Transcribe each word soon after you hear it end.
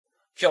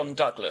John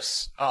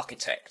Douglas,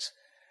 architect.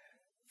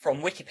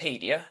 From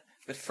Wikipedia,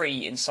 the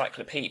free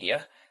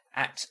encyclopedia,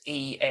 at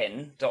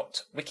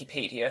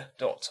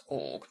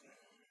en.wikipedia.org.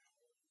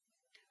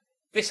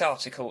 This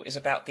article is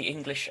about the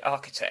English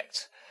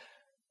architect.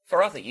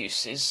 For other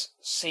uses,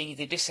 see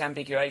the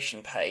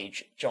disambiguation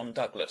page, John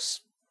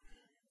Douglas.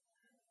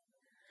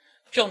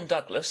 John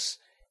Douglas,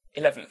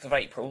 11th of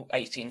April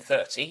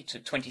 1830 to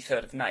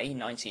 23rd of May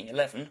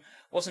 1911,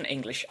 was an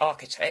English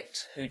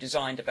architect who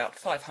designed about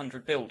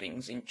 500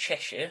 buildings in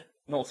Cheshire,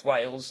 North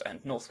Wales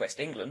and North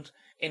West England,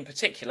 in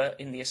particular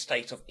in the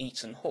estate of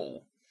Eaton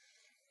Hall.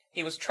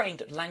 He was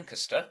trained at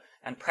Lancaster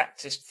and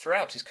practised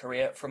throughout his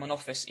career from an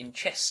office in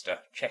Chester,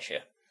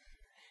 Cheshire.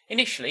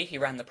 Initially he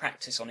ran the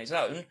practice on his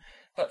own,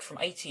 but from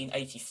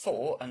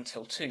 1884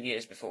 until 2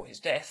 years before his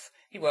death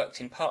he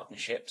worked in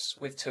partnerships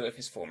with two of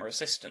his former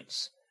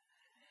assistants.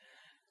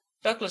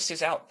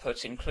 Douglas's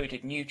output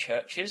included new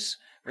churches,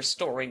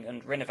 restoring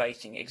and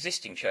renovating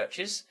existing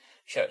churches,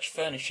 church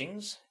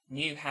furnishings,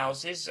 new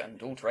houses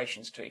and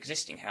alterations to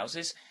existing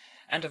houses,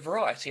 and a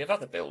variety of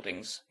other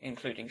buildings,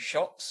 including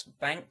shops,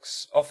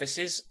 banks,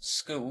 offices,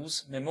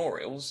 schools,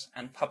 memorials,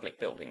 and public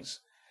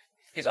buildings.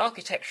 His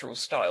architectural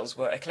styles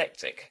were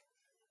eclectic.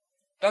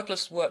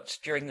 Douglas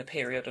worked during the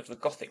period of the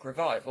Gothic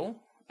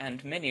Revival,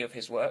 and many of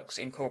his works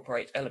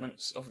incorporate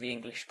elements of the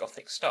English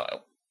Gothic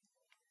style.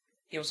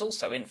 He was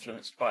also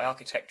influenced by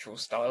architectural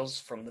styles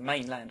from the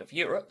mainland of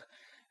Europe,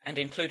 and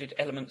included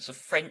elements of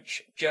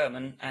French,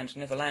 German, and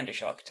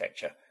Netherlandish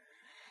architecture.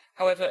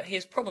 However, he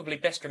is probably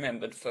best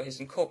remembered for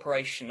his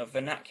incorporation of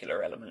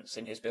vernacular elements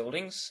in his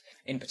buildings,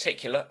 in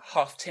particular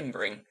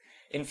half-timbering,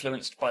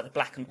 influenced by the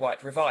Black and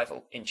White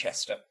Revival in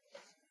Chester.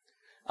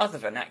 Other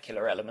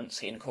vernacular elements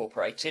he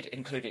incorporated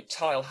included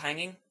tile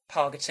hanging,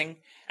 pargeting,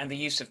 and the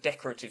use of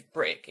decorative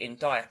brick in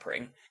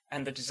diapering,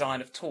 and the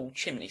design of tall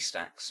chimney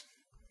stacks.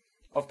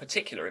 Of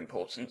particular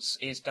importance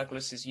is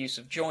Douglas's use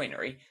of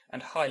joinery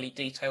and highly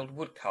detailed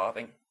wood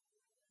carving.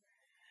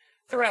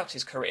 Throughout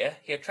his career,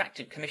 he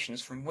attracted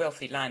commissions from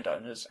wealthy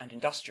landowners and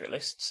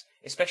industrialists,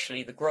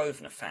 especially the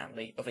Grosvenor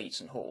family of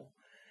Eaton Hall.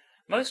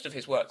 Most of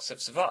his works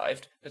have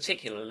survived,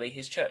 particularly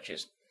his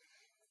churches.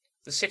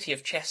 The city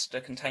of Chester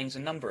contains a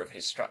number of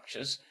his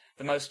structures,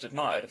 the most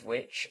admired of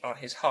which are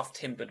his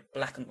half-timbered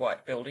black and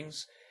white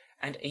buildings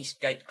and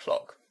Eastgate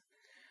clock.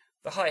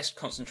 The highest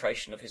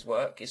concentration of his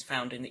work is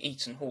found in the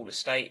Eaton Hall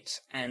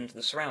estate and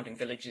the surrounding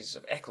villages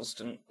of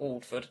Eccleston,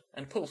 Aldford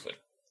and Pulford.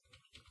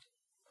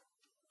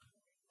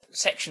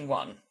 Section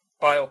 1.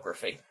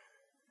 Biography.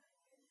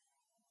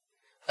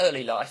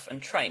 Early life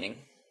and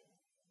training.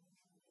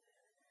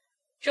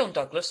 John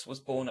Douglas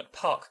was born at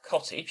Park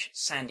Cottage,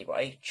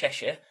 Sandyway,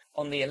 Cheshire,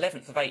 on the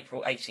 11th of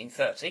April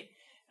 1830,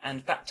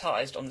 and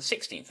baptised on the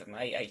 16th of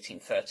May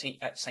 1830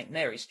 at St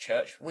Mary's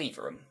Church,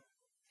 Weaverham.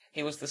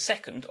 He was the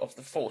second of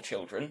the 4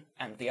 children,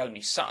 and the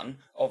only son,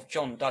 of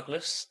John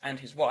Douglas and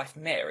his wife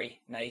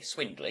Mary, née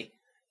Swindley,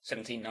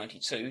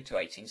 1792 to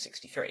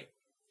 1863.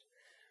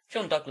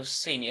 John Douglas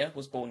Sr.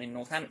 was born in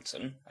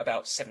Northampton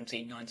about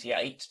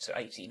 1798 to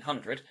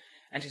 1800,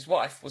 and his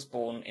wife was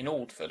born in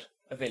Aldford,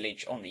 a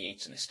village on the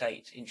Eaton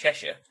estate in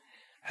Cheshire.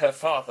 Her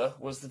father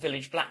was the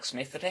village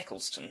blacksmith at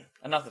Eccleston,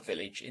 another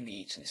village in the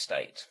Eaton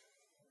estate.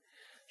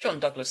 John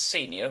Douglas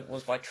Sr.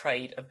 was by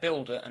trade a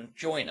builder and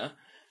joiner,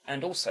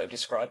 and also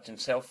described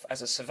himself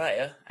as a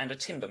surveyor and a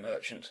timber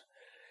merchant.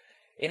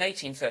 In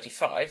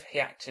 1835 he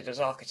acted as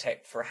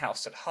architect for a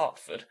house at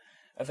Hertford,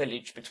 a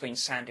village between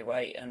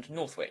Sandyway and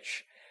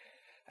Northwich.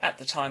 At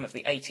the time of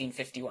the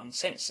 1851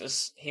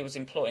 census, he was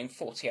employing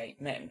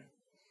 48 men.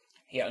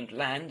 He owned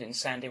land in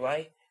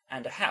Sandyway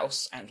and a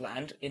house and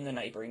land in the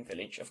neighbouring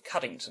village of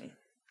Cuddington.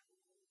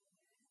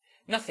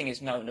 Nothing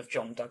is known of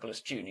John Douglas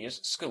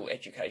Jr.'s school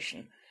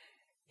education.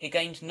 He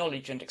gained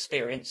knowledge and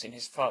experience in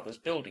his father's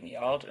building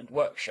yard and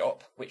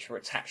workshop, which were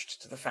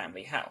attached to the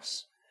family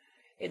house.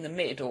 In the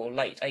mid or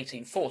late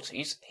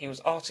 1840s, he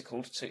was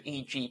articled to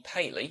E. G.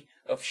 Paley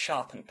of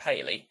Sharp and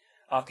Paley,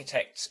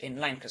 architects in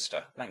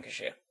Lancaster,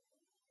 Lancashire.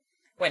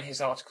 When his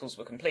articles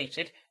were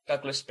completed,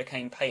 Douglas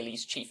became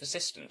Paley's chief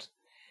assistant.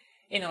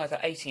 In either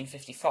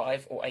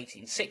 1855 or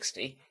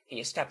 1860,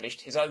 he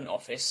established his own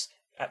office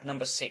at No.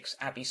 6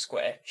 Abbey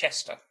Square,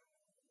 Chester.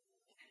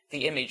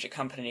 The image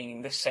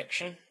accompanying this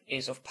section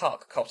is of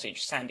Park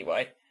Cottage,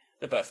 Sandyway,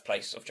 the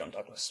birthplace of John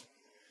Douglas.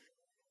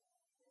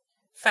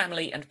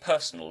 Family and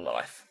personal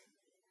life.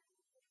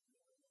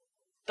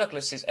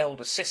 Douglas's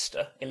elder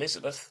sister,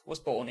 Elizabeth, was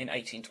born in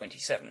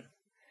 1827.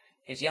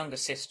 His younger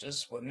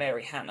sisters were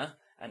Mary Hannah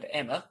and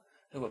Emma,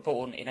 who were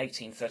born in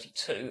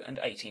 1832 and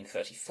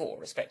 1834,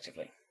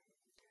 respectively.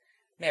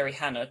 Mary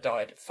Hannah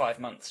died 5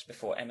 months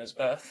before Emma's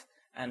birth,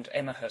 and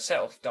Emma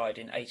herself died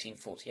in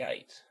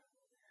 1848.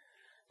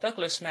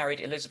 Douglas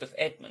married Elizabeth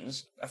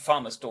Edmonds, a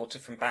farmer's daughter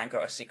from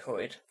Bangor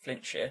Secoid,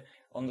 Flintshire,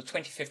 on the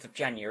 25th of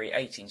January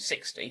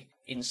 1860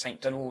 in St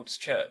Donald's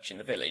Church in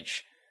the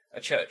village, a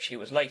church he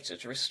was later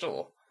to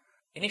restore.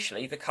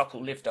 Initially the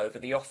couple lived over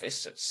the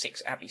office at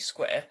 6 Abbey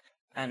Square,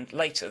 and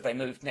later they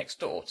moved next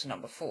door to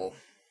No. 4.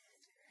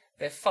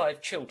 Their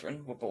 5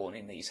 children were born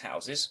in these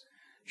houses.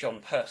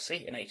 John Percy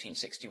in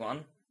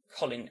 1861,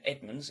 Colin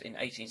Edmonds in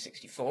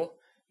 1864,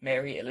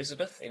 Mary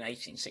Elizabeth in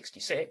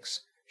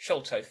 1866,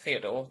 Sholto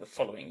Theodore the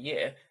following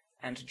year,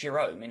 and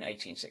Jerome in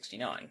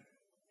 1869.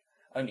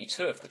 Only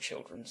 2 of the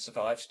children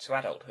survived to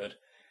adulthood.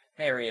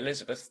 Mary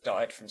Elizabeth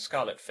died from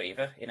scarlet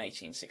fever in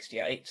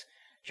 1868,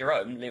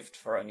 Jerome lived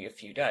for only a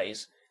few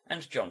days,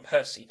 and John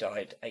Percy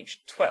died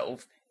aged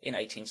 12 in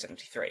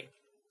 1873.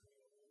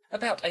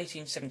 About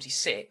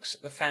 1876,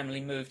 the family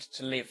moved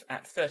to live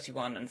at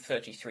 31 and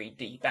 33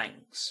 D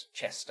Banks,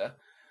 Chester,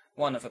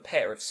 one of a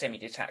pair of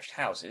semi-detached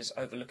houses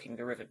overlooking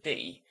the River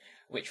Dee,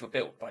 which were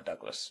built by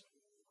Douglas.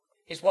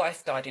 His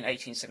wife died in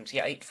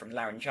 1878 from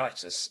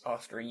laryngitis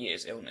after a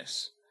year's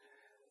illness.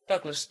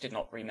 Douglas did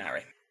not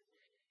remarry.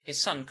 His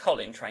son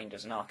Colin trained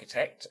as an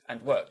architect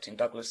and worked in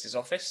Douglas's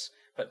office,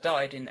 but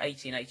died in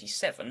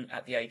 1887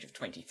 at the age of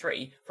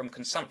 23 from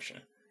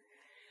consumption.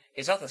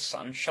 His other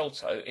son,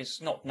 Sholto, is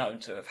not known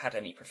to have had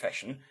any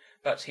profession,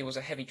 but he was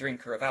a heavy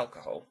drinker of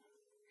alcohol.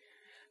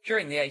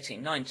 During the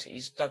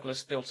 1890s,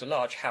 Douglas built a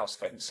large house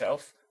for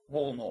himself,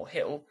 Walmore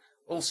Hill,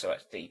 also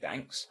at D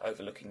Banks,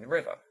 overlooking the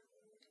river.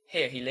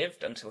 Here he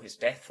lived until his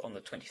death on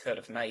the 23rd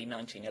of May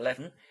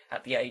 1911,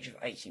 at the age of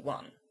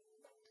 81.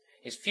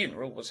 His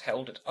funeral was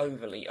held at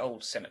Overley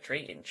Old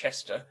Cemetery in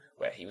Chester,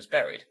 where he was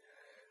buried.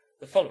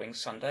 The following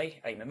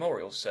Sunday, a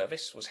memorial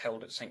service was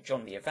held at St.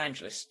 John the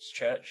Evangelist's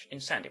Church in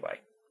Sandyway.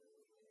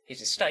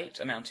 His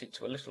estate amounted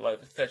to a little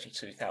over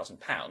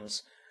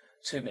 £32,000,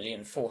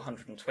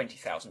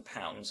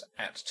 £2,420,000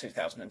 at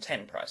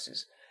 2010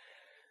 prices.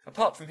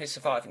 Apart from his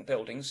surviving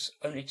buildings,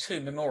 only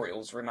 2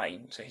 memorials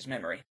remain to his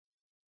memory.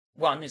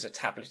 One is a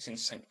tablet in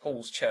St.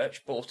 Paul's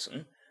Church,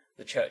 Bourton,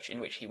 the church in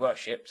which he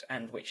worshipped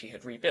and which he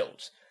had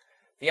rebuilt.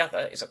 The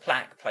other is a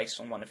plaque placed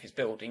on one of his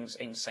buildings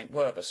in St.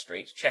 Werber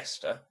Street,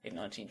 Chester, in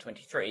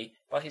 1923,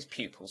 by his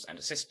pupils and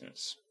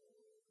assistants.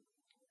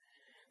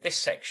 This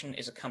section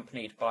is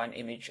accompanied by an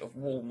image of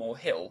Walmore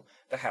Hill,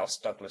 the house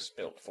Douglas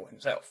built for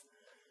himself.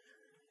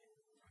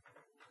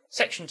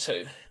 Section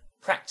 2.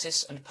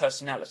 Practice and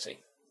Personality.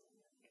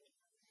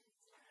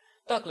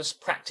 Douglas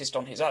practised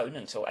on his own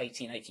until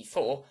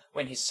 1884,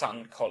 when his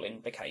son Colin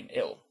became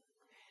ill.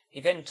 He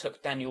then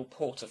took Daniel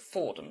Porter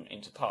Fordham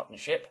into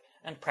partnership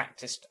and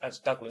practised as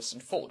Douglas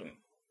and Fordham.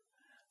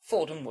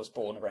 Fordham was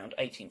born around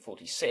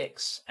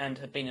 1846 and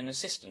had been an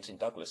assistant in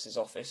Douglas's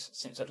office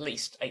since at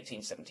least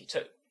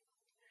 1872.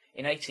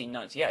 In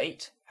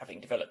 1898,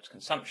 having developed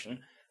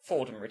consumption,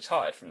 Fordham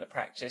retired from the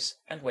practice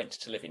and went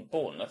to live in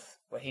Bournemouth,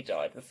 where he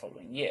died the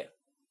following year.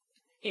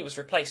 He was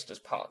replaced as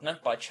partner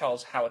by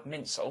Charles Howard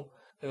Minsell,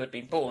 who had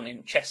been born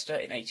in Chester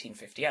in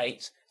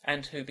 1858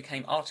 and who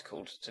became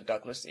articled to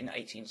Douglas in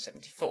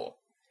 1874.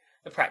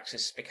 The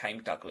practice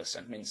became Douglas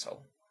and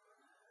Minsell.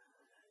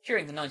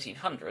 During the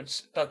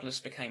 1900s, Douglas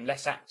became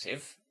less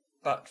active,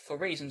 but for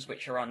reasons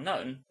which are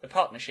unknown, the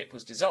partnership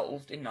was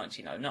dissolved in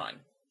 1909.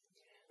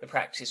 The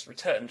practice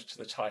returned to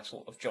the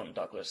title of John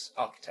Douglas,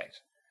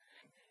 Architect.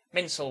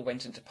 Minsell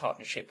went into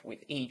partnership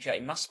with E. J.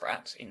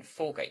 Muspratt in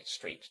Foregate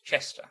Street,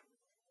 Chester.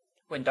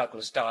 When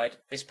Douglas died,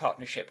 this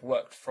partnership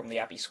worked from the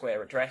Abbey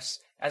Square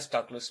address as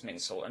Douglas,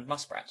 Minsell and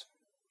Muspratt.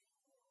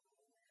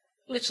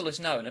 Little is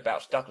known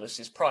about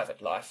Douglas's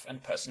private life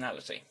and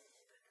personality.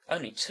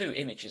 Only 2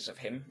 images of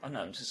him are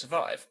known to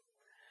survive.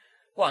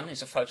 One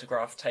is a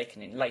photograph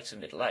taken in later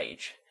middle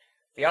age.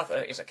 The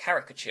other is a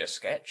caricature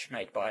sketch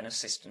made by an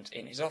assistant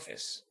in his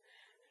office.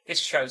 This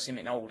shows him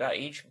in old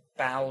age,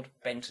 bowed,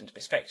 bent and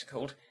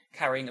bespectacled,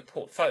 carrying a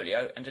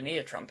portfolio and an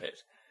ear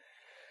trumpet.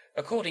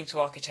 According to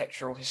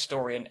architectural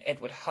historian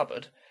Edward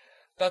Hubbard,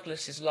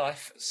 Douglas's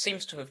life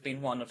seems to have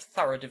been one of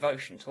thorough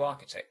devotion to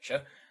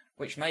architecture,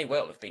 which may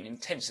well have been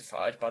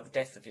intensified by the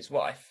death of his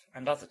wife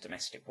and other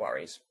domestic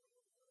worries.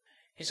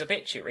 His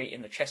obituary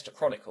in the Chester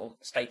Chronicle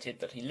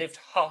stated that he lived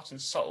heart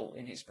and soul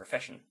in his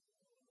profession.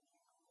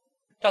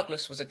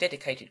 Douglas was a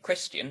dedicated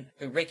Christian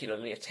who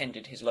regularly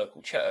attended his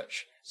local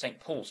church,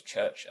 St. Paul's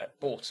Church at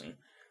Bourton,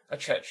 a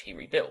church he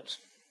rebuilt.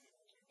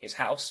 His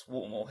house,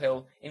 Walmore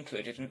Hill,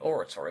 included an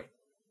oratory.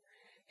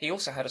 He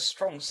also had a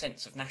strong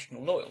sense of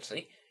national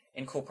loyalty,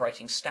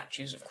 incorporating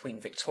statues of Queen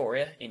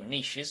Victoria in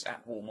niches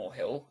at Walmore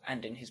Hill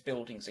and in his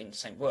buildings in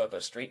St.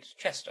 Werber Street,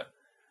 Chester.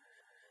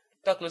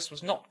 Douglas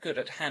was not good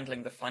at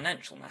handling the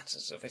financial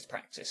matters of his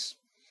practice.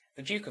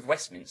 The Duke of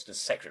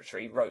Westminster's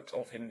secretary wrote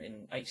of him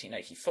in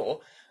 1884,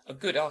 a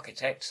good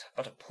architect,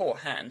 but a poor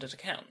hand at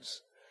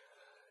accounts.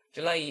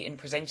 Delay in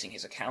presenting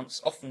his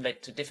accounts often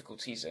led to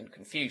difficulties and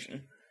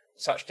confusion.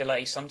 Such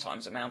delay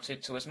sometimes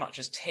amounted to as much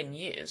as 10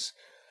 years.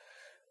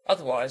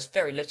 Otherwise,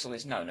 very little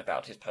is known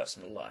about his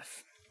personal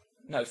life.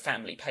 No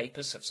family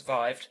papers have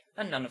survived,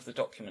 and none of the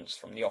documents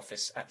from the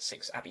office at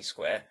 6 Abbey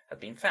Square have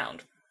been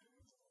found.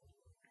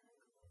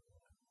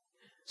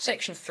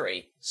 Section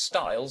 3.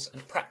 Styles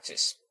and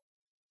Practice.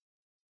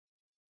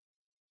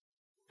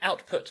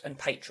 Output and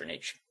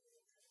Patronage.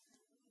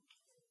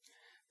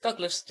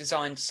 Douglas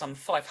designed some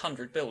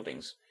 500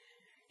 buildings.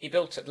 He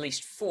built at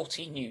least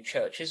 40 new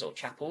churches or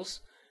chapels,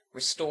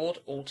 restored,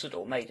 altered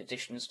or made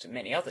additions to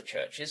many other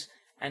churches,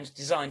 and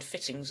designed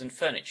fittings and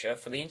furniture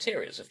for the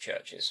interiors of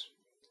churches.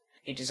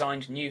 He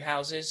designed new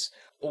houses,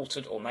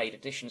 altered or made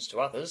additions to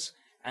others,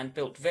 and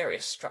built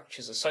various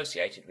structures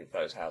associated with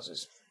those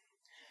houses.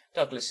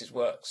 Douglas's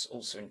works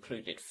also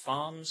included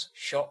farms,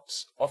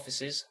 shops,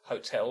 offices,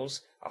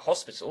 hotels, a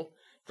hospital,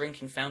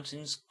 drinking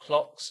fountains,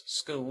 clocks,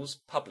 schools,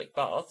 public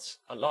baths,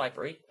 a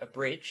library, a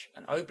bridge,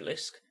 an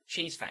obelisk,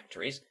 cheese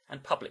factories,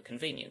 and public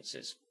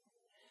conveniences.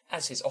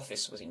 As his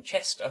office was in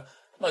Chester,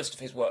 most of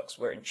his works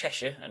were in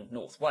Cheshire and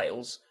North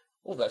Wales,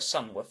 although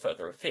some were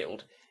further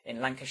afield,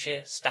 in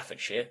Lancashire,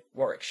 Staffordshire,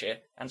 Warwickshire,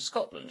 and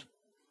Scotland.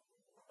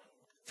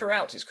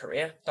 Throughout his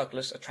career,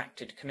 Douglas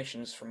attracted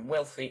commissions from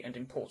wealthy and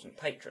important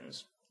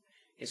patrons.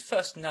 His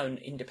first known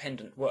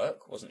independent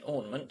work was an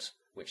ornament,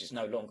 which is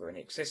no longer in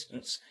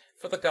existence,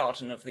 for the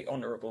garden of the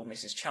Honourable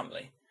Mrs.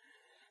 Cholmondeley.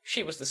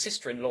 She was the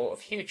sister-in-law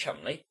of Hugh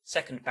Cholmondeley,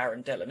 2nd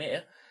Baron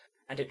Delamere,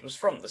 and it was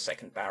from the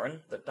 2nd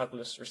Baron that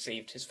Douglas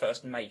received his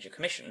first major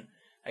commission,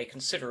 a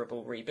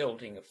considerable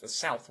rebuilding of the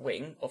south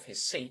wing of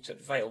his seat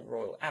at Vale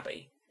Royal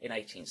Abbey in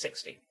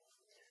 1860.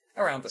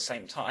 Around the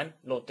same time,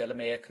 Lord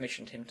Delamere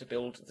commissioned him to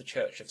build the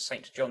church of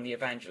St. John the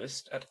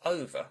Evangelist at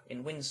Over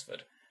in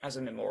Winsford, as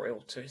a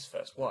memorial to his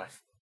first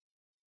wife.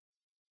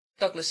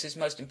 Douglas's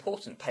most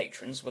important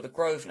patrons were the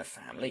Grosvenor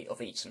family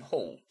of Eaton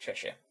Hall,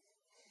 Cheshire.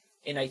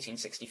 In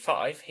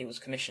 1865 he was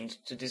commissioned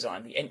to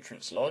design the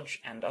entrance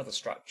lodge and other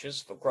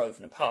structures for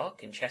Grosvenor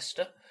Park in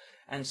Chester,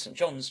 and St.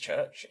 John's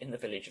Church in the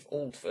village of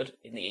Aldford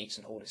in the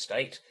Eaton Hall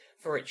estate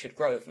for Richard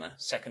Grosvenor,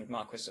 2nd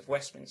Marquess of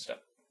Westminster.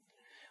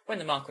 When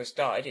the Marquess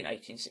died in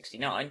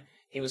 1869,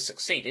 he was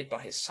succeeded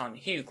by his son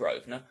Hugh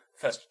Grosvenor,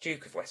 1st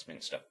Duke of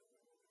Westminster.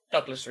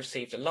 Douglas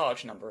received a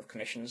large number of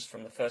commissions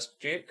from the 1st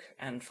Duke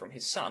and from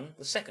his son,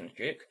 the 2nd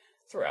Duke,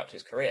 throughout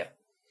his career.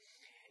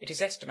 It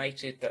is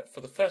estimated that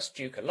for the 1st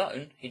Duke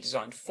alone he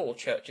designed 4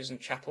 churches and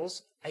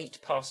chapels, 8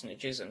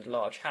 parsonages and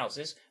large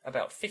houses,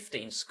 about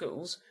 15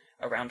 schools,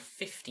 around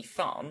 50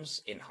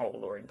 farms, in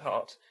whole or in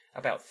part,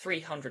 about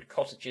 300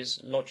 cottages,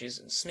 lodges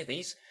and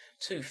smithies,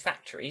 2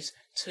 factories,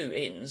 2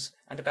 inns,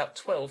 and about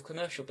 12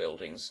 commercial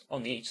buildings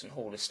on the Eaton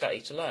Hall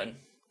estate alone.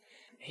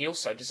 He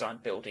also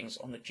designed buildings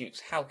on the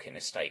Duke's Halkin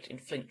estate in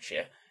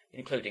Flintshire,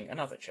 including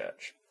another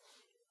church.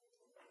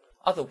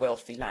 Other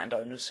wealthy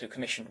landowners who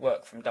commissioned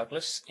work from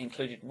Douglas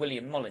included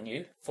William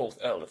Molyneux, 4th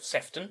Earl of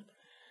Sefton,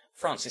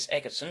 Francis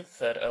Egerton,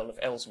 3rd Earl of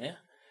Ellesmere,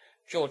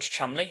 George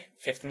Cholmondeley,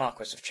 5th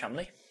Marquess of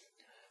Cholmondeley,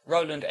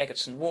 Roland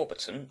Egerton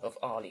Warburton of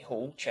Arley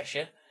Hall,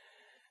 Cheshire,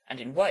 and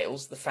in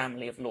Wales the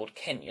family of Lord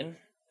Kenyon,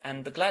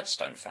 and the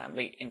Gladstone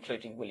family,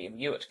 including William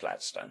Ewart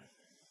Gladstone.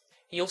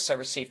 He also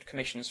received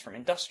commissions from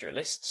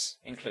industrialists,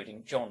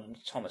 including John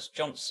and Thomas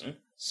Johnson,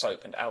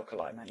 soap and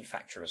alkali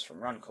manufacturers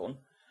from Runcorn,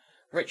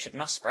 Richard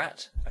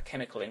Muspratt, a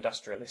chemical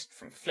industrialist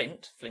from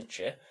Flint,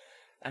 Flintshire,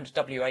 and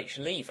W. H.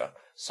 Lever,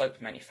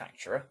 soap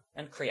manufacturer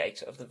and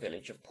creator of the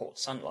village of Port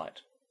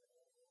Sunlight.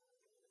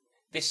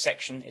 This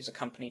section is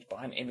accompanied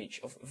by an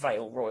image of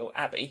Vale Royal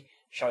Abbey,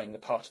 showing the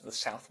part of the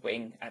south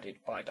wing added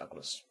by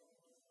Douglas.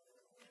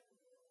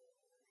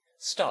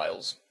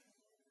 Styles.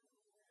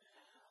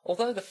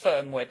 Although the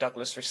firm where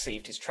Douglas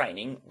received his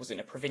training was in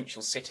a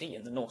provincial city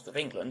in the north of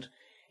England,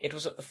 it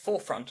was at the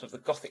forefront of the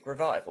Gothic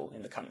revival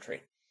in the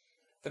country.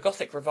 The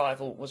Gothic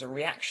revival was a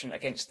reaction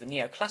against the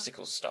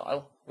neoclassical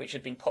style, which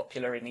had been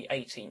popular in the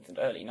 18th and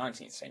early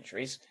 19th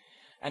centuries,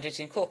 and it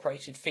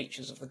incorporated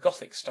features of the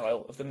Gothic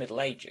style of the Middle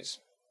Ages.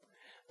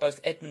 Both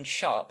Edmund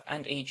Sharp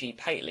and E. G.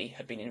 Paley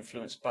had been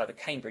influenced by the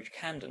Cambridge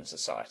Camden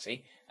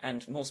Society,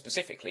 and more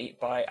specifically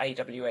by A.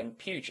 W. N.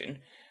 Pugin,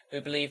 who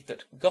believed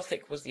that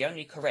Gothic was the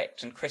only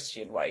correct and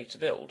Christian way to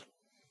build.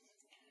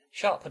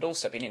 Sharp had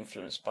also been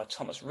influenced by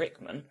Thomas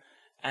Rickman,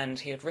 and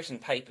he had written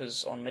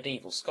papers on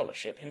medieval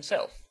scholarship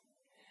himself.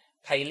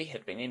 Paley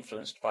had been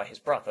influenced by his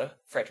brother,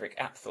 Frederick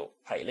Apthorpe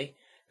Paley,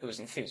 who was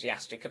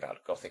enthusiastic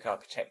about Gothic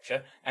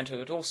architecture, and who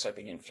had also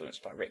been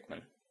influenced by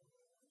Rickman.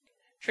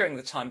 During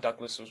the time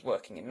Douglas was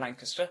working in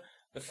Lancaster,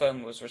 the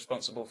firm was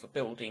responsible for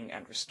building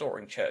and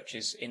restoring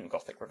churches in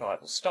Gothic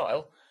revival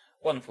style,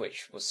 one of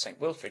which was St.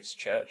 Wilfrid's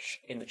Church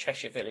in the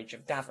Cheshire village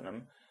of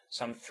Davenham,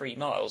 some 3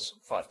 miles,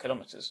 5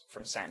 kilometres,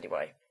 from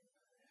Sandyway.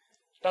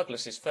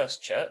 Douglas's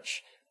first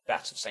church,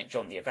 that of St.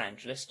 John the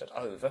Evangelist at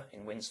Over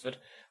in Winsford,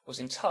 was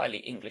entirely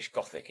English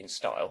Gothic in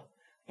style,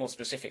 more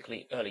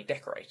specifically early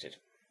decorated.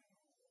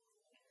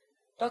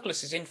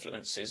 Douglas's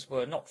influences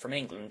were not from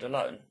England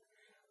alone.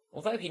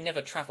 Although he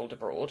never travelled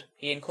abroad,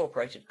 he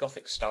incorporated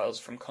Gothic styles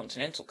from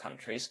continental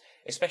countries,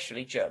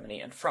 especially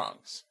Germany and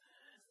France.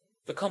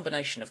 The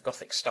combination of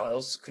Gothic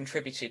styles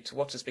contributed to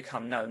what has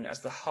become known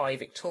as the High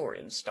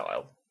Victorian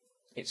style.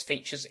 Its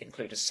features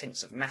include a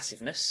sense of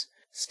massiveness,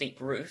 steep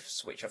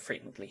roofs, which are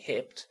frequently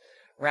hipped,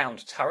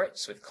 round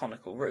turrets with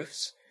conical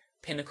roofs,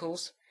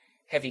 pinnacles,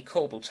 heavy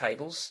corbel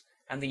tables,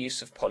 and the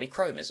use of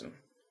polychromism.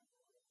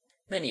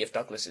 Many of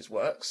Douglas's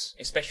works,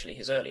 especially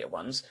his earlier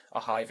ones,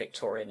 are High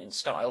Victorian in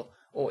style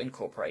or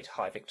incorporate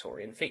High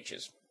Victorian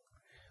features.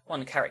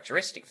 One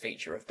characteristic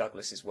feature of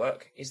Douglas's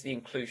work is the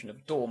inclusion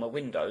of dormer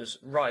windows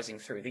rising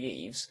through the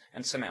eaves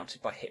and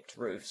surmounted by hipped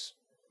roofs.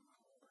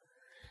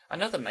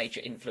 Another major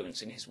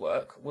influence in his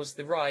work was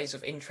the rise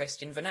of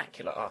interest in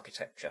vernacular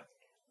architecture.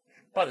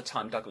 By the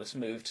time Douglas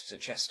moved to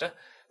Chester,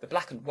 the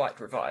black and white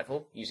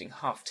revival, using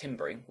half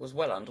timbering, was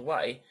well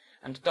underway,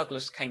 and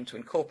Douglas came to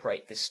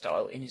incorporate this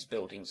style in his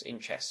buildings in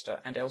Chester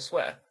and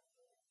elsewhere.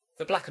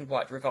 The black and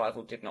white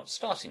revival did not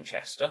start in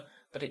Chester,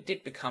 but it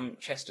did become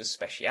Chester's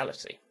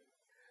speciality.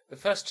 The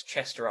first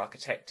Chester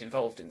architect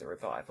involved in the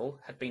revival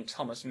had been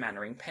Thomas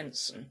Mannering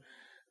Penson,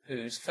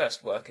 whose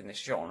first work in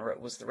this genre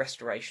was the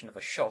restoration of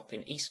a shop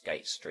in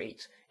Eastgate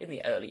Street in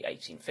the early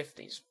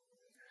 1850s.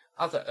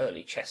 Other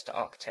early Chester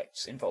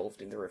architects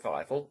involved in the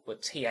revival were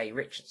T.A.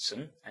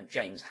 Richardson and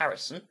James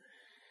Harrison,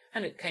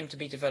 and it came to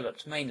be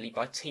developed mainly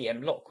by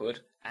T.M. Lockwood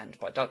and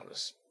by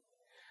Douglas.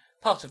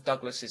 Part of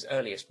Douglas's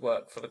earliest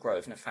work for the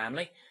Grosvenor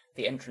family,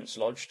 the entrance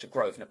lodge to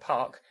Grosvenor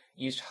Park,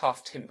 used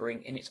half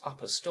timbering in its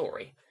upper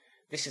story.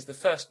 This is the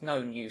first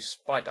known use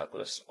by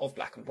Douglas of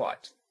black and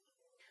white.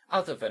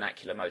 Other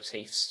vernacular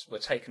motifs were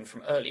taken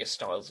from earlier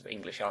styles of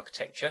English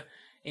architecture,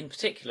 in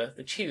particular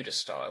the Tudor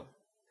style.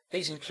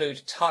 These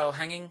include tile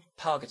hanging,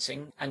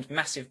 pargeting, and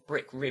massive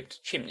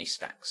brick-ribbed chimney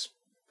stacks.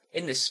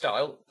 In this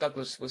style,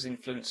 Douglas was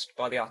influenced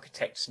by the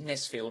architects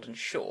Nesfield and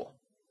Shaw.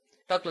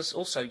 Douglas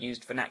also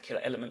used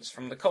vernacular elements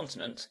from the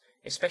continent,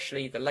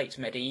 especially the late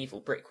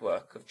medieval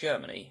brickwork of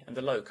Germany and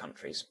the Low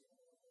Countries.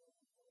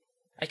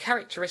 A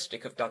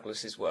characteristic of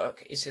Douglas's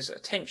work is his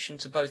attention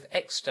to both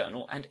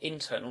external and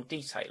internal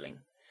detailing.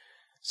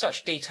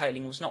 Such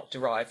detailing was not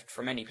derived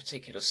from any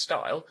particular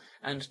style,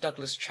 and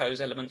Douglas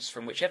chose elements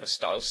from whichever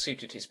style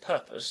suited his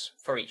purpose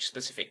for each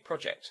specific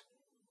project.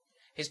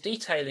 His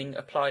detailing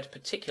applied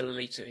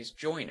particularly to his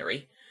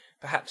joinery,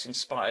 perhaps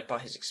inspired by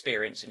his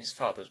experience in his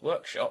father's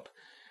workshop,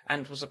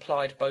 and was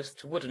applied both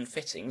to wooden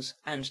fittings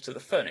and to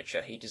the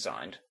furniture he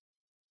designed.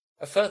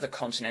 A further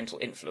continental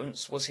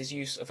influence was his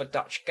use of a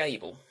Dutch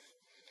gable.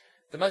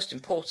 The most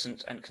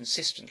important and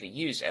consistently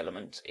used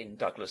element in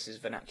Douglas's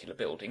vernacular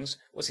buildings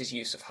was his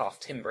use of half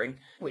timbering,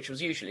 which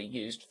was usually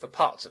used for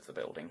parts of the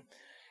building.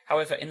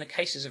 However, in the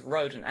cases of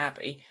Roden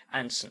Abbey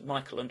and St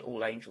Michael and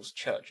All Angels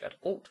Church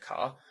at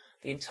Altcar,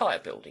 the entire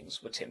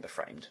buildings were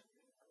timber-framed.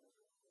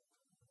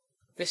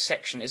 This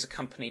section is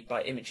accompanied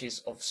by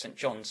images of St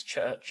John's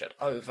Church at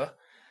Over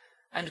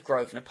and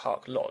Grosvenor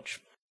Park Lodge.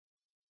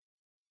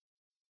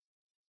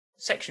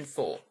 Section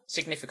 4.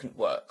 Significant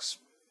Works.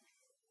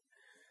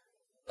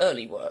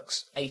 Early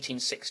works,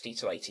 1860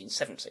 to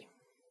 1870.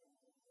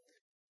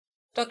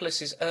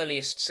 Douglas's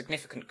earliest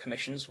significant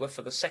commissions were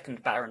for the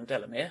second Baron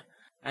Delamere,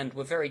 and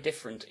were very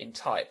different in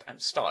type and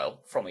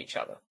style from each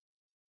other.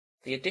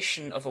 The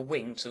addition of a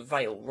wing to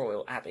Vale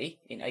Royal Abbey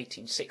in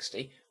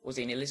 1860 was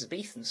in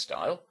Elizabethan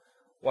style,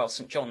 while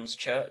St John's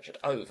Church at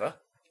Over,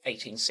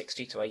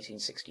 1860 to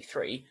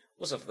 1863,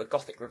 was of the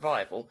Gothic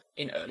Revival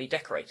in early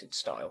decorated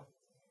style.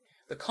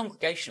 The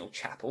Congregational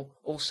Chapel,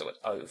 also at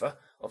Over,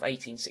 of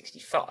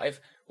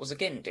 1865, was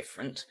again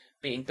different,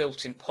 being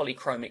built in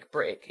polychromic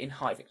brick in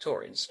High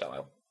Victorian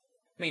style.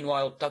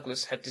 Meanwhile,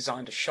 Douglas had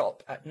designed a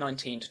shop at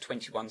 19 to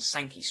 21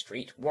 Sankey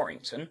Street,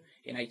 Warrington,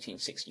 in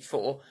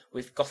 1864,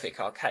 with Gothic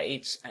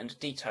arcades and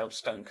detailed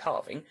stone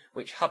carving,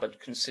 which Hubbard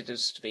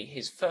considers to be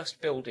his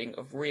first building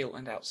of real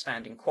and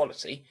outstanding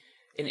quality,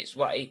 in its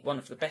way one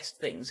of the best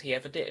things he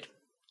ever did.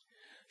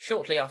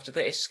 Shortly after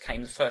this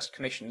came the first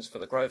commissions for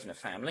the Grosvenor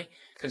family,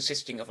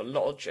 consisting of a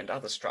lodge and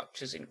other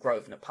structures in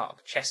Grosvenor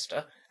Park,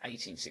 Chester,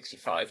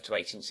 1865 to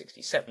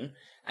 1867,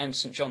 and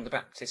St John the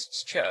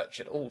Baptist's Church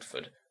at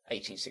Aldford,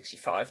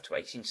 1865 to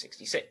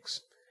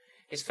 1866.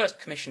 His first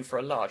commission for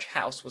a large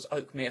house was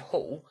Oakmere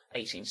Hall,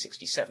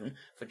 1867,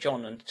 for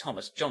John and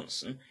Thomas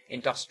Johnson,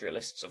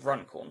 industrialists of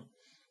Runcorn.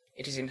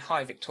 It is in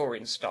High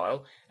Victorian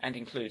style and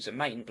includes a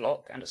main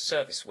block and a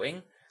service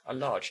wing, a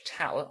large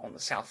tower on the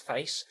south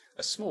face,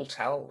 a small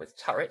tower with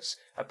turrets,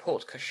 a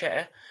porte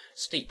cochere,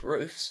 steep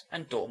roofs,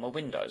 and dormer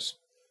windows.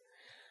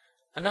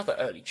 Another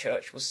early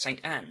church was St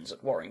Anne's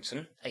at Warrington,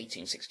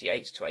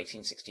 1868 to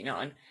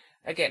 1869,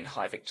 again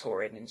High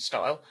Victorian in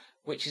style,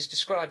 which is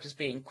described as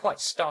being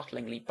quite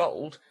startlingly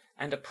bold,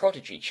 and a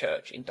prodigy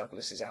church in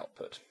Douglas's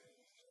output.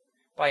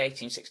 By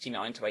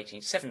 1869 to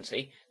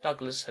 1870,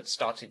 Douglas had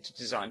started to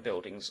design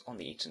buildings on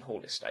the Eaton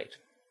Hall estate.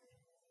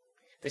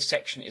 This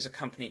section is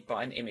accompanied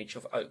by an image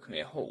of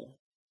Oakmere Hall.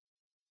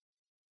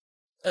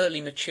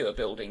 Early mature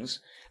buildings,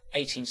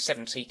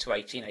 1870 to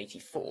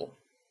 1884.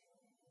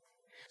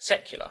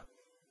 Secular.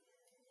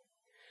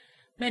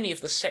 Many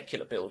of the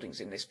secular buildings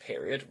in this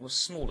period were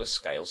smaller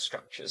scale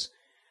structures.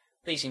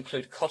 These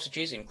include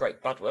cottages in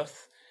Great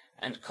Budworth,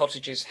 and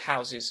cottages,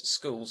 houses,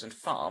 schools and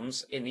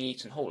farms in the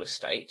Eaton Hall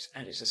estate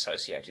and its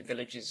associated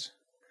villages.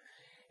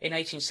 In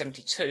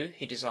 1872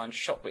 he designed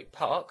Shotwick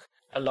Park,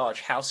 a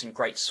large house in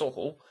Great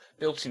Sawhall,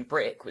 built in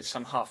brick with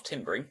some half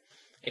timbering.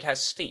 It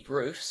has steep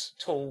roofs,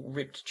 tall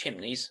ribbed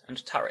chimneys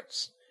and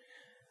turrets.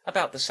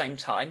 About the same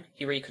time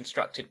he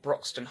reconstructed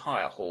Broxton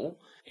Higher Hall,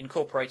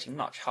 incorporating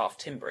much half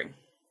timbering.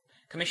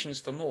 Commissions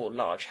for more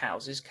large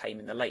houses came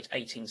in the late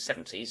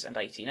 1870s and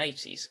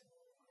 1880s.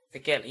 The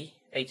Gelly,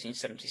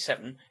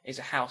 1877, is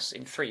a house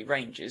in 3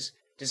 ranges,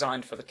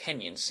 designed for the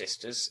Kenyon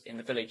sisters in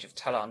the village of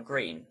Tallarn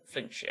Green,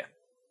 Flintshire.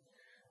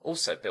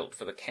 Also built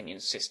for the Kenyon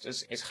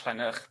sisters is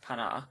Llanyrch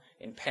Panar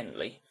in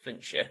Penley,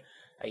 Flintshire,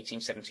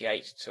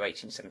 1878 to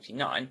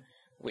 1879,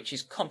 which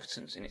is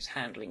competent in its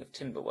handling of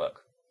timber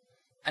work.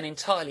 An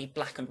entirely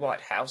black and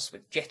white house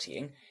with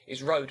jettying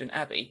is Roden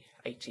Abbey,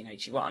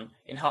 1881,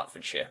 in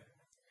Hertfordshire.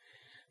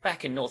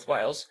 Back in North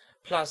Wales,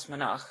 Plas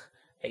Mynach,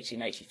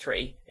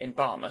 1883, in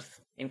Barmouth,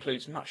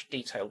 includes much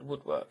detailed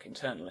woodwork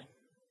internally.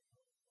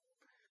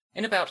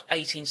 In about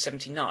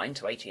 1879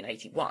 to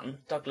 1881,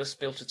 Douglas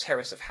built a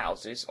terrace of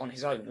houses on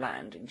his own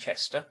land in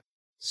Chester,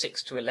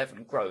 6 to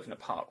 11 Grosvenor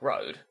Park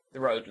Road, the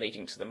road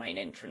leading to the main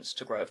entrance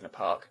to Grosvenor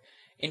Park,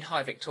 in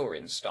High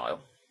Victorian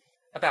style.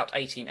 About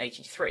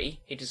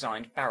 1883, he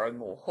designed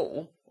Barrowmore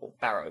Hall, or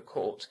Barrow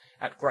Court,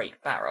 at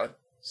Great Barrow,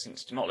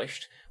 since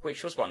demolished,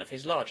 which was one of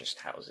his largest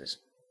houses.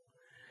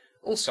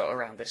 Also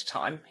around this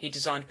time, he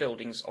designed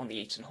buildings on the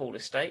Eaton Hall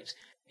estate,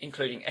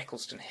 including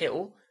Eccleston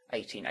Hill,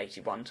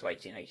 1881 to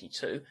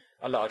 1882,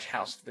 a large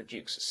house for the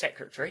Duke's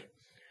secretary,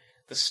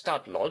 the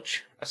Stud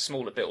Lodge, a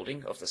smaller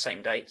building of the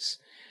same dates,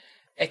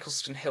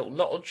 Eccleston Hill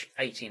Lodge,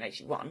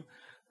 1881,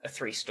 a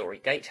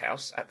 3-storey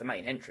gatehouse at the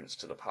main entrance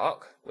to the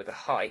park, with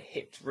a high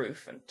hipped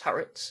roof and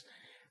turrets,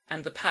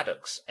 and the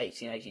Paddocks,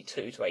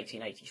 1882 to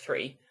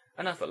 1883,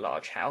 another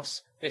large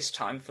house, this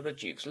time for the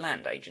Duke's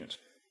land agent.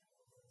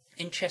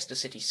 In Chester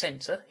city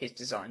centre, his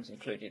designs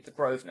included the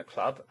Grosvenor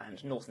Club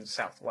and North and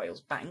South Wales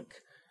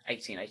Bank,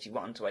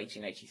 1881 to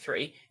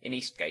 1883, in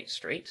Eastgate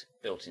Street,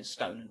 built in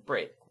stone and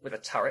brick, with a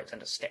turret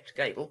and a stepped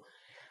gable,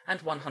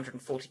 and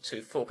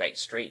 142 Foregate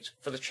Street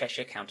for the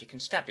Cheshire County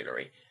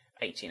Constabulary,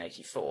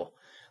 1884,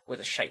 with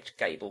a shaped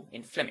gable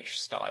in Flemish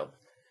style.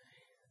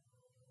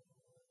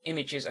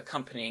 Images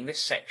accompanying this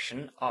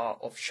section are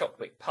of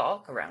Shotwick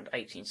Park around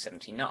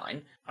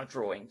 1879, a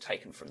drawing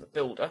taken from the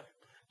builder,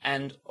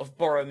 and of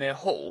Borrowmere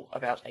Hall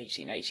about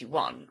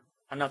 1881,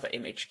 another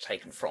image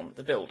taken from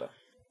the builder.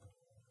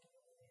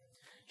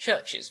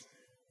 Churches.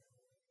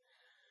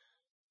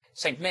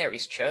 St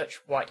Mary's Church,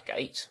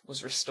 Whitegate,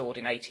 was restored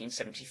in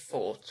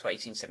 1874 to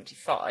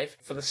 1875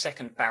 for the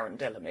second Baron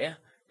Delamere,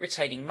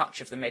 retaining much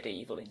of the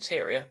medieval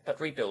interior but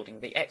rebuilding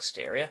the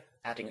exterior,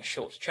 adding a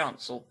short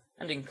chancel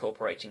and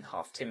incorporating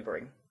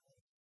half-timbering.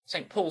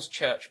 St Paul's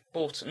Church,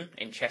 Bourton,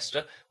 in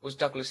Chester, was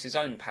Douglas's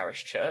own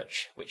parish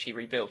church, which he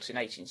rebuilt in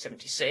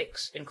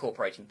 1876,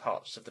 incorporating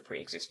parts of the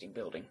pre-existing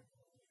building.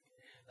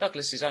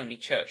 Douglas's only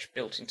church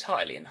built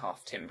entirely in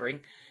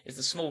half-timbering is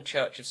the small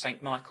church of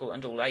St Michael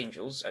and All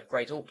Angels at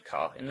Great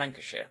Altcar in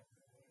Lancashire.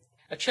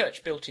 A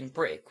church built in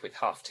brick with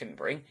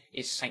half-timbering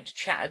is St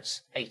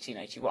Chad's,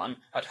 1881,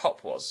 at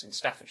Hopwas in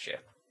Staffordshire.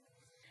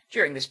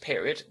 During this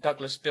period,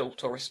 Douglas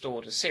built or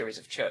restored a series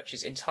of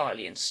churches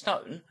entirely in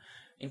stone,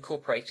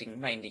 incorporating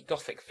mainly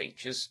Gothic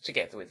features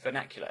together with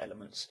vernacular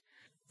elements.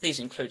 These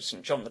include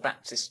St John the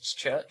Baptist's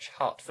Church,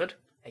 Hertford,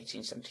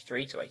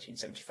 1873 to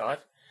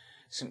 1875,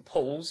 St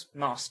Paul's,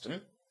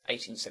 Marston,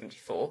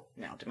 1874,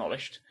 now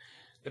demolished,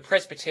 the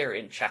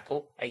Presbyterian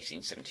Chapel,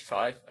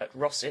 1875, at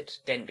Rossett,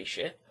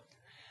 Denbighshire,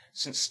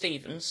 St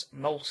Stephen's,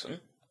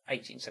 Moulton,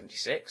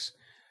 1876,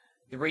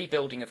 the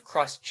rebuilding of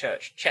Christ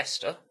Church,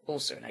 Chester,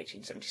 also in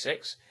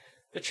 1876,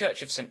 the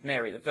Church of St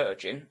Mary the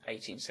Virgin,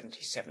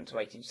 1877 to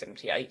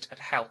 1878, at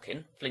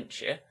Halkin,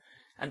 Flintshire,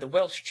 and the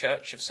Welsh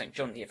Church of St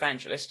John the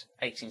Evangelist,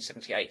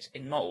 1878,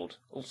 in Mould,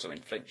 also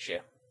in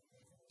Flintshire.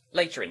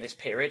 Later in this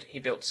period, he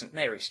built St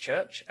Mary's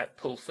Church at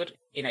Pulford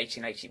in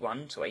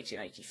 1881 to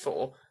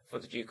 1884 for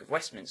the Duke of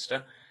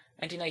Westminster,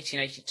 and in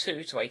 1882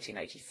 to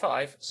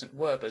 1885 St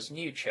Werburgh's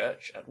new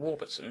church at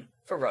Warburton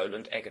for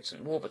Rowland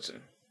Egerton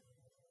Warburton.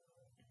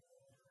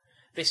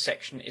 This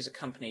section is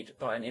accompanied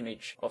by an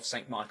image of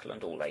St Michael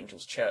and All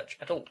Angels Church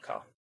at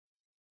Altcar.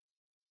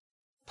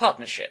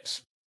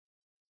 Partnerships.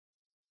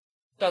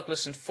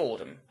 Douglas and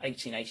Fordham,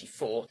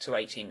 1884 to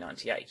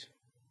 1898.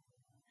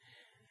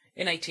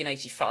 In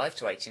 1885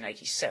 to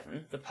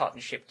 1887, the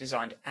partnership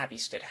designed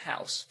Abbeystead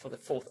House for the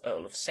 4th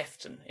Earl of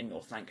Sefton in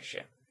North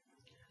Lancashire.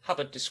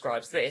 Hubbard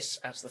describes this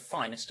as the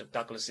finest of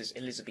Douglas's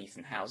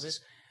Elizabethan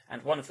houses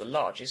and one of the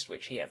largest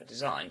which he ever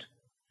designed.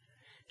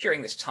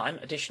 During this time,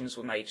 additions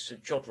were made to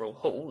Jodrell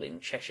Hall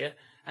in Cheshire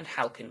and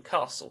Halkin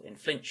Castle in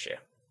Flintshire.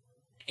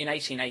 In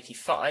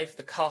 1885,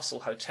 the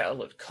Castle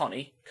Hotel at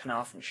Connie,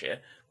 Carnarvonshire,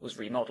 was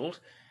remodelled,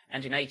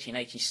 and in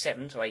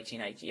 1887 to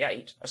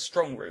 1888 a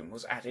strong room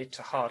was added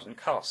to Harden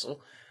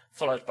Castle,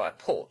 followed by a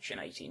porch in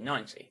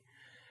 1890.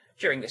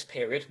 During this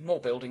period, more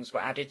buildings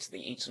were added to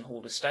the Eaton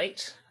Hall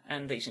estate,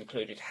 and these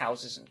included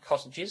houses and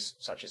cottages,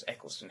 such as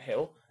Eccleston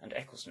Hill and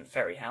Eccleston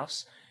Ferry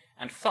House,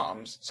 and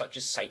farms, such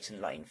as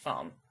Satan Lane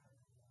Farm.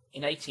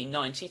 In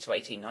 1890 to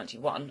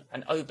 1891,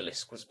 an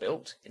obelisk was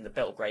built in the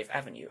Belgrave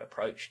Avenue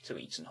approach to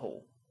Eaton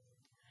Hall.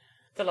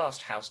 The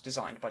last house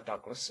designed by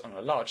Douglas on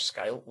a large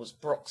scale was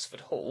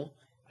Broxford Hall,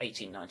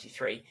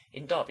 1893,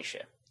 in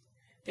Derbyshire.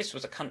 This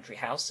was a country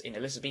house in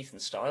Elizabethan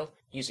style,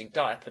 using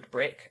diapered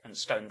brick and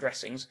stone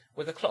dressings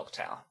with a clock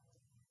tower.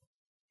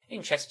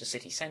 In Chester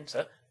city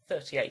centre,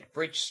 38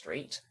 Bridge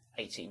Street,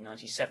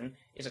 1897,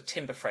 is a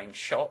timber-framed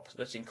shop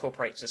that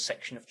incorporates a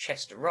section of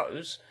Chester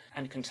Rose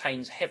and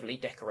contains heavily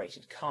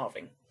decorated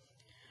carving.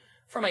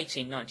 From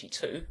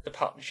 1892, the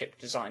partnership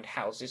designed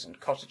houses and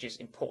cottages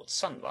in Port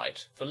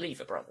Sunlight for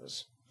Lever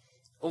Brothers.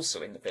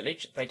 Also in the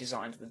village, they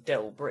designed the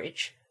Dell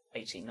Bridge,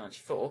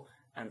 1894,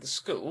 and the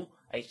school,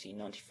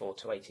 1894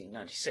 to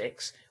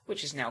 1896,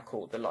 which is now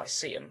called the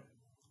Lyceum.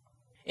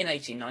 In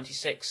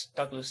 1896,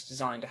 Douglas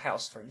designed a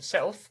house for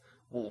himself,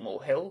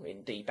 Woolmore Hill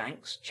in D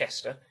Banks,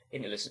 Chester,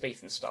 in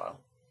Elizabethan style.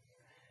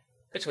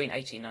 Between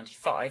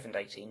 1895 and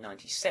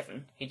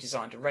 1897, he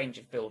designed a range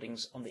of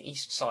buildings on the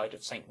east side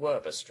of St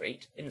Werburgh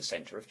Street in the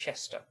centre of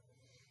Chester.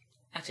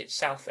 At its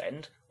south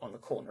end, on the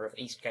corner of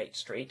Eastgate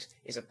Street,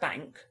 is a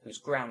bank whose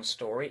ground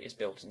story is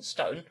built in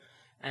stone,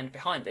 and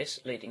behind this,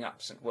 leading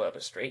up St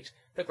Werburgh Street,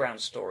 the ground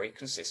story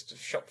consists of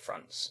shop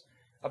fronts.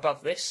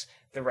 Above this,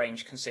 the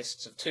range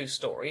consists of 2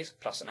 stories,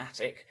 plus an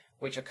attic,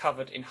 which are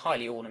covered in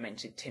highly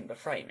ornamented timber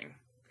framing.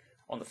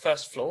 On the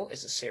first floor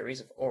is a series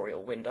of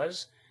oriel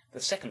windows, the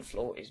second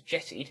floor is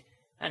jettied,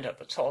 and at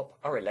the top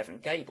are 11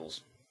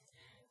 gables.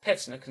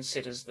 Pevsner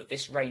considers that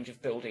this range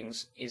of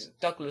buildings is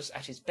Douglas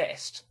at his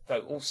best,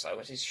 though also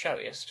at his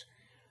showiest.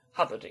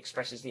 Hubbard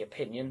expresses the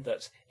opinion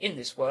that, in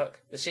this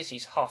work, the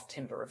city's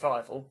half-timber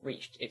revival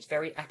reached its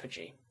very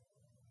apogee.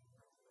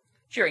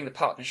 During the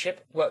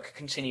partnership, work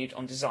continued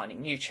on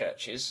designing new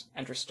churches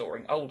and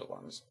restoring older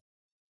ones.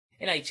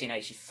 In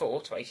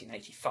 1884 to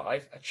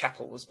 1885, a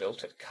chapel was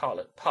built at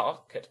Carlett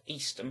Park at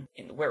Eastham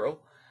in the Wirral,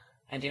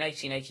 and in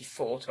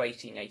 1884 to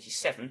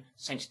 1887,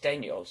 St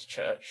Dainiol's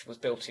Church was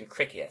built in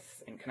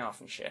Criccieth in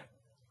Carnarvonshire.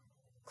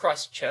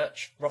 Christ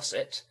Church,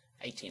 Rosset,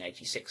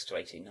 1886 to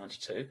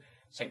 1892,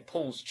 St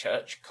Paul's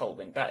Church,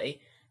 Colwyn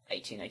Bay,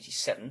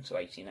 1887 to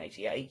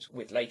 1888,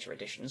 with later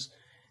additions,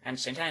 and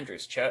St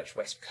Andrew's Church,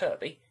 West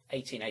Kirby,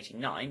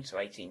 1889 to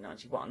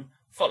 1891,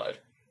 followed.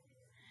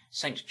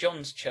 St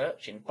John's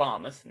Church in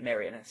Barmouth,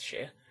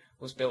 Merionethshire,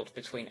 was built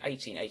between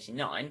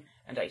 1889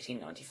 and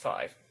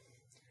 1895.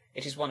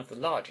 It is one of the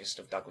largest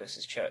of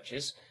Douglas's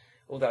churches,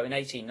 although in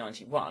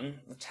 1891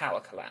 the tower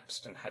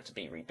collapsed and had to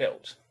be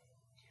rebuilt.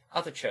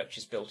 Other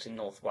churches built in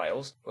North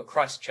Wales were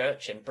Christ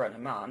Church in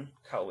Bryn-y-Mawr,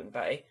 Colwyn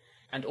Bay,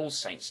 and All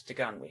Saints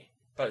Deganwy,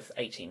 both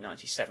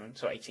 1897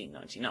 to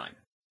 1899.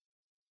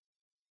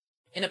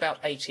 In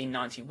about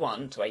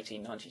 1891 to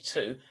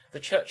 1892, the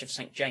Church of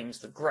St James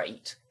the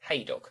Great,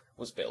 Haydock,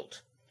 was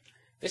built.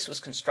 This was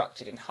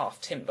constructed in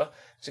half timber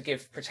to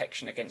give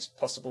protection against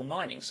possible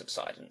mining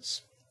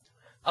subsidence.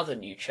 Other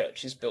new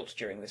churches built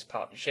during this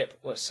partnership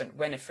were St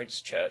Winifred's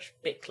Church,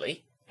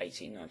 Bickley,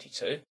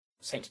 1892,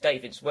 St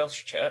David's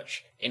Welsh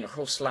Church in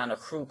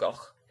Rhwslanach,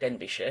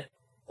 Denbighshire,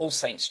 All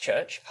Saints'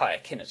 Church, Higher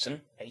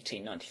Kinnerton,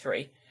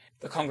 1893,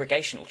 the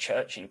Congregational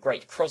Church in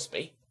Great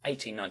Crosby,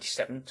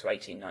 1897 to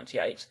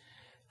 1898,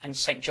 and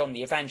St John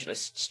the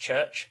Evangelist's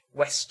Church,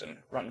 Weston,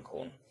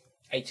 Runcorn,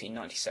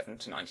 1897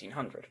 to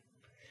 1900.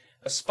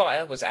 A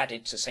spire was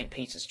added to St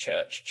Peter's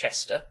Church,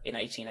 Chester, in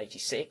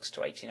 1886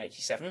 to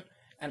 1887,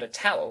 and a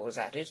tower was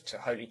added to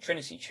Holy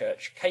Trinity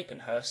Church,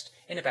 Capenhurst,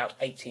 in about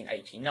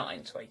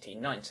 1889 to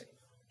 1890.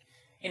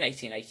 In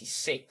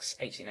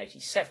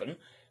 1886-1887,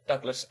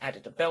 Douglas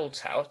added a bell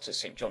tower to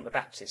St John the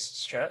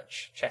Baptist's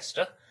Church,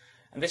 Chester,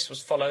 and this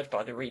was followed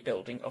by the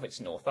rebuilding of its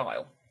north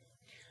aisle.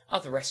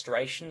 Other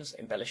restorations,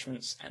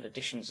 embellishments, and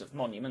additions of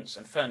monuments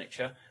and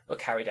furniture were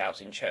carried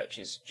out in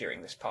churches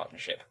during this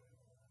partnership.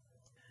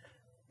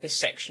 This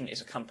section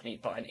is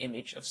accompanied by an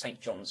image of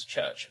St John's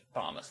Church,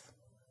 Barmouth.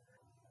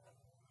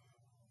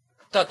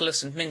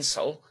 Douglas and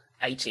Minshull,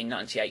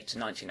 1898 to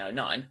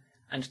 1909,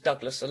 and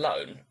Douglas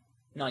alone,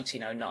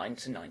 1909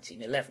 to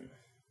 1911.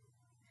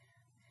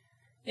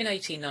 In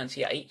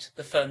 1898,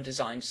 the firm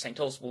designed St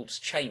Oswald's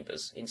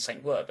Chambers in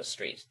St Werburgh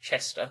Street,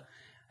 Chester,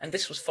 and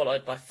this was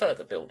followed by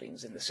further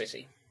buildings in the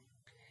city.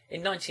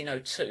 In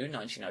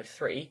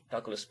 1902-1903,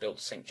 Douglas built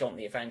St John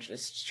the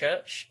Evangelist's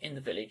Church in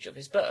the village of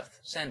his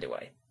birth,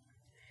 Sandyway.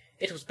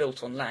 It was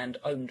built on land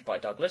owned by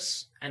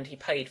Douglas, and he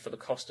paid for the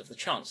cost of the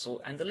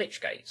chancel and the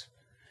lich gate.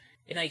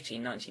 In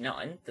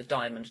 1899, the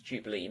Diamond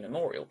Jubilee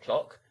Memorial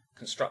Clock,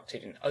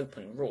 constructed in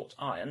open wrought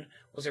iron,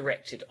 was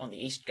erected on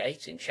the East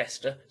Gate in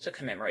Chester to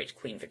commemorate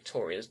Queen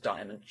Victoria's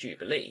Diamond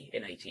Jubilee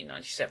in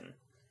 1897.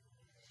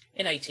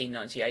 In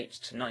 1898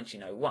 to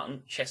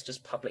 1901, Chester's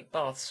public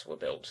baths were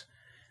built.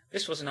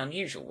 This was an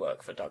unusual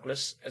work for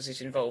Douglas, as it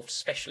involved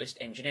specialist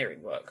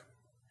engineering work.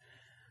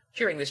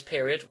 During this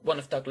period, one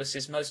of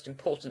Douglas's most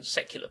important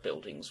secular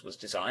buildings was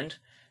designed,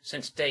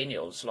 St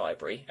Dainiol's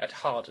Library at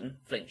Harden,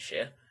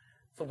 Flintshire,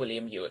 for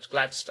William Ewart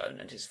Gladstone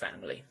and his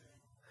family.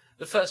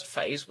 The first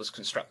phase was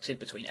constructed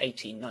between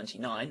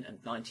 1899 and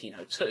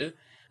 1902,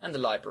 and the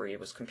library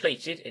was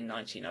completed in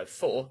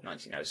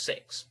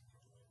 1904-1906.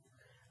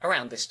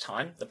 Around this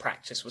time, the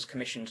practice was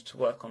commissioned to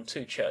work on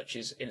 2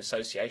 churches in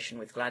association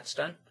with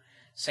Gladstone.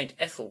 St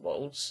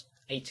Ethelwold's,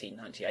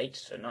 1898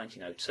 to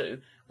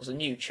 1902, was a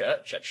new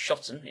church at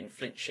Shotton in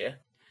Flintshire,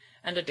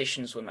 and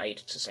additions were made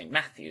to St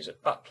Matthew's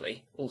at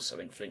Buckley, also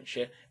in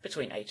Flintshire,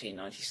 between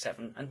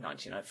 1897 and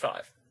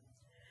 1905.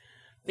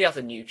 The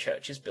other new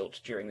churches built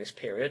during this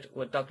period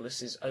were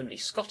Douglas's only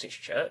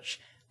Scottish church,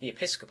 the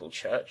Episcopal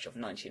Church of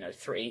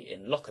 1903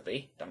 in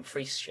Lockerbie,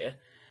 Dumfriesshire,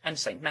 and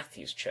St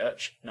Matthew's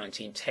Church,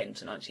 1910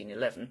 to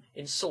 1911,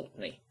 in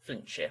Saltney,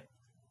 Flintshire.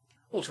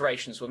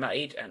 Alterations were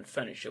made and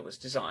furniture was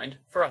designed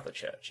for other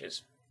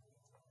churches.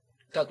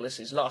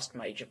 Douglas's last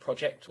major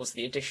project was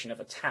the addition of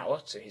a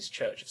tower to his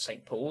Church of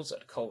St Paul's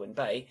at Colwyn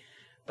Bay,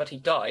 but he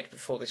died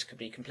before this could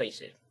be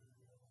completed.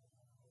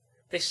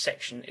 This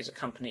section is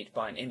accompanied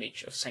by an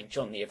image of St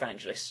John the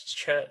Evangelist's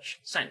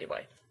Church,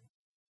 Sandyway.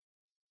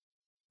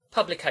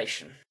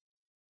 Publication.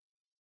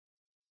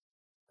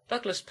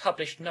 Douglas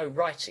published no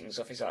writings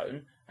of his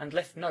own and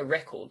left no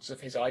records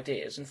of his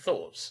ideas and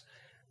thoughts.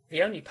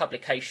 The only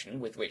publication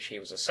with which he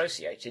was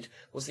associated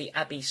was the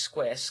Abbey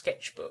Square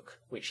sketchbook,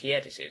 which he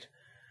edited.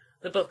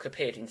 The book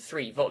appeared in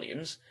 3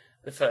 volumes,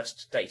 the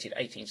first dated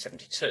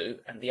 1872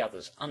 and the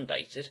others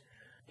undated.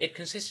 It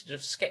consisted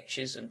of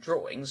sketches and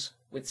drawings,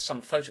 with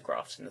some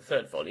photographs in the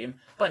 3rd volume,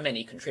 by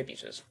many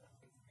contributors.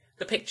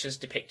 The pictures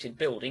depicted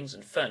buildings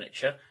and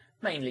furniture,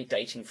 mainly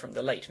dating from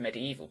the late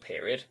medieval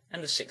period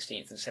and the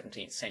 16th and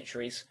 17th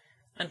centuries,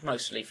 and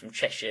mostly from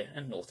Cheshire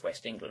and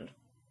northwest England.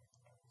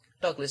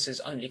 Douglas's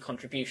only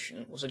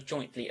contribution was a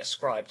jointly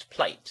ascribed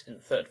plate in the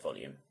 3rd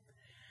volume.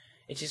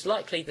 It is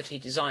likely that he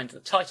designed the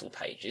title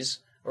pages,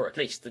 or at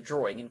least the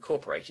drawing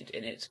incorporated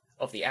in it,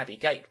 of the Abbey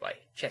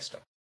Gateway, Chester.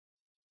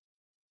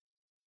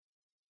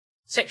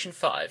 Section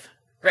 5.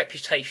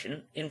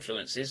 Reputation,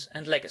 Influences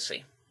and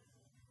Legacy.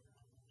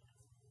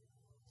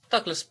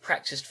 Douglas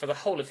practised for the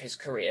whole of his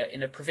career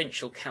in a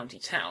provincial county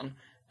town,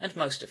 and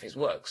most of his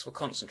works were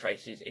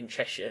concentrated in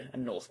Cheshire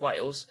and North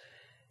Wales,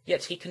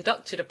 yet he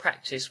conducted a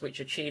practice which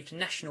achieved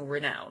national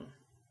renown.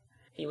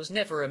 He was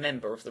never a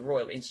member of the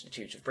Royal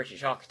Institute of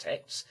British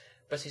Architects,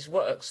 but his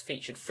works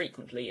featured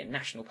frequently in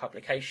national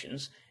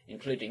publications,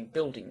 including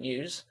Building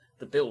News,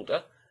 The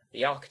Builder,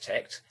 The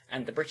Architect,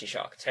 and The British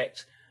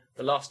Architect,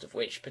 the last of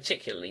which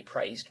particularly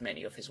praised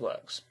many of his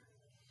works.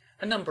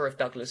 A number of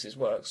Douglas's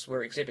works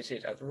were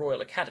exhibited at the Royal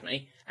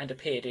Academy and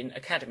appeared in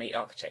Academy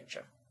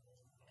Architecture.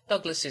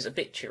 Douglas's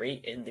obituary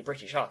in The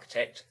British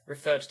Architect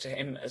referred to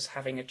him as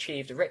having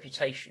achieved a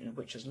reputation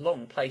which has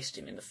long placed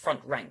him in the front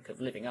rank of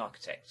living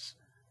architects.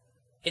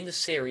 In the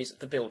series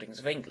The Buildings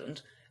of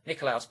England,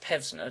 Nicolaus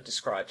Pevsner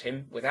described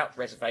him, without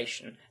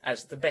reservation,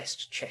 as the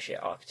best Cheshire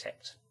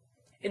architect.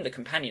 In the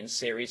companion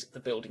series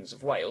The Buildings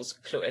of Wales,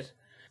 Clwyd,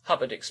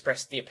 Hubbard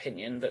expressed the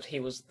opinion that he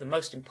was the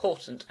most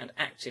important and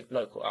active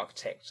local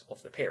architect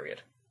of the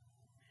period.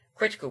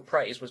 Critical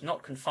praise was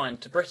not confined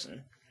to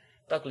Britain.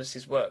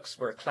 Douglas's works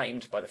were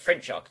acclaimed by the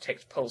French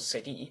architect Paul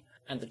Sédy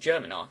and the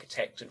German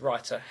architect and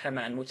writer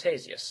Hermann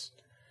Muthesius.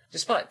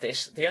 Despite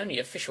this, the only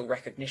official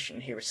recognition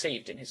he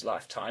received in his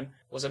lifetime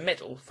was a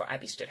medal for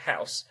Abbeystead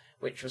House,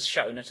 which was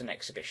shown at an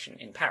exhibition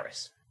in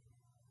Paris.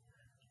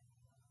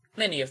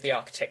 Many of the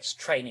architects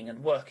training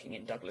and working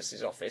in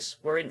Douglas's office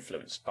were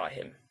influenced by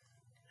him.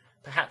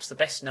 Perhaps the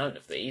best known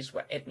of these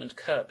were Edmund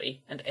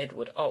Kirby and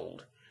Edward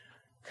Old.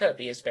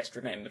 Kirby is best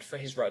remembered for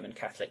his Roman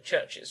Catholic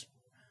churches.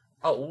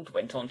 Old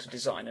went on to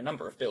design a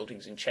number of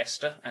buildings in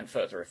Chester and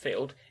further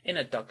afield in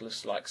a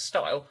Douglas-like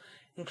style,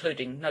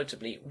 including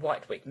notably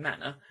Whitewick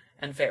Manor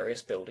and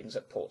various buildings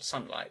at Port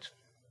Sunlight.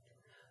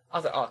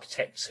 Other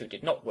architects who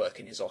did not work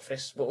in his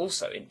office were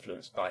also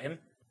influenced by him.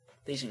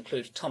 These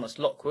include Thomas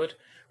Lockwood,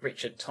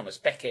 Richard Thomas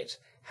Beckett,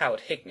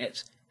 Howard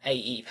Hignett, A.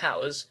 E.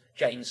 Powers,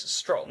 James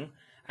Strong,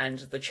 and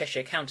the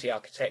Cheshire County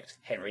architect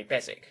Henry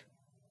Beswick.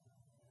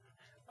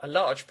 A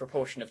large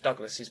proportion of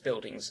Douglas's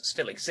buildings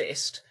still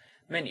exist,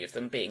 many of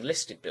them being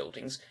listed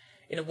buildings,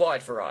 in a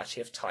wide variety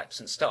of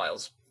types and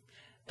styles.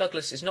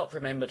 Douglas is not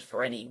remembered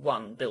for any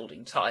one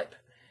building type.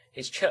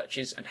 His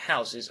churches and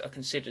houses are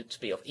considered to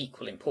be of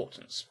equal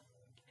importance.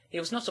 He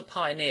was not a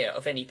pioneer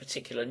of any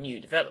particular new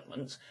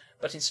development,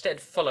 but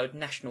instead followed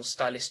national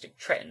stylistic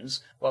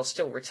trends while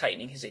still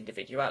retaining his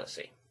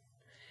individuality.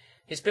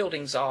 His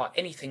buildings are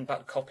anything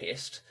but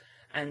copyist,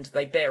 and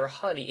they bear a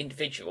highly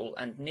individual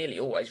and nearly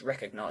always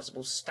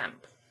recognisable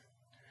stamp.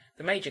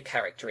 The major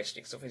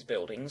characteristics of his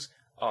buildings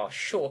are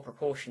sure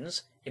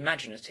proportions,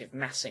 imaginative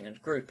massing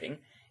and grouping,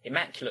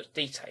 immaculate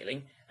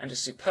detailing, and a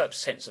superb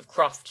sense of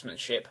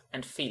craftsmanship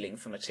and feeling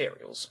for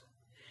materials.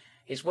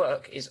 His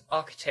work is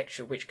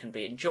architecture which can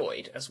be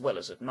enjoyed as well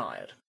as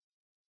admired.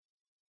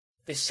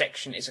 This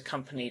section is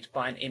accompanied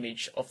by an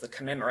image of the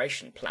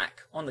commemoration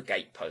plaque on the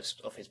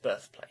gatepost of his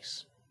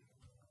birthplace.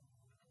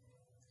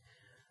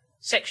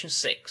 Section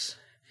 6.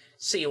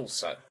 See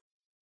also.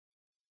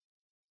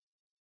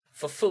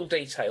 For full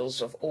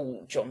details of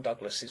all John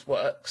Douglas's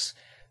works,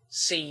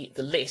 see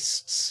the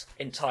lists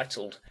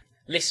entitled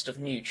List of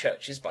New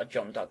Churches by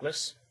John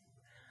Douglas,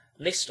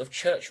 List of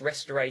Church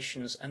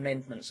Restorations,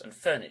 Amendments and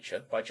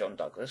Furniture by John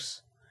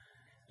Douglas,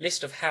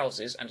 List of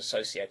Houses and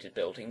Associated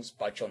Buildings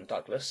by John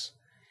Douglas,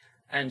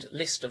 and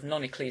List of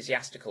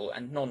Non-Ecclesiastical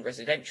and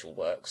Non-Residential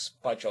Works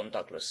by John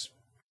Douglas.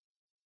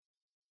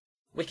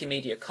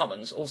 Wikimedia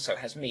Commons also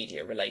has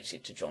media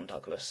related to John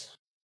Douglas.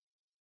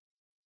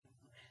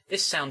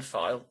 This sound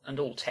file and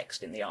all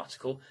text in the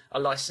article are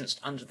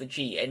licensed under the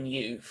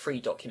GNU Free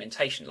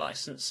Documentation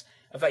License,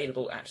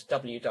 available at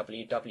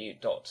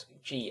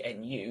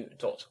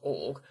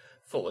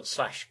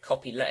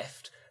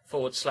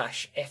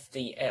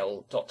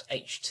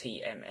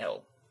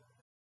www.gnu.org/copyleft/fdl.html.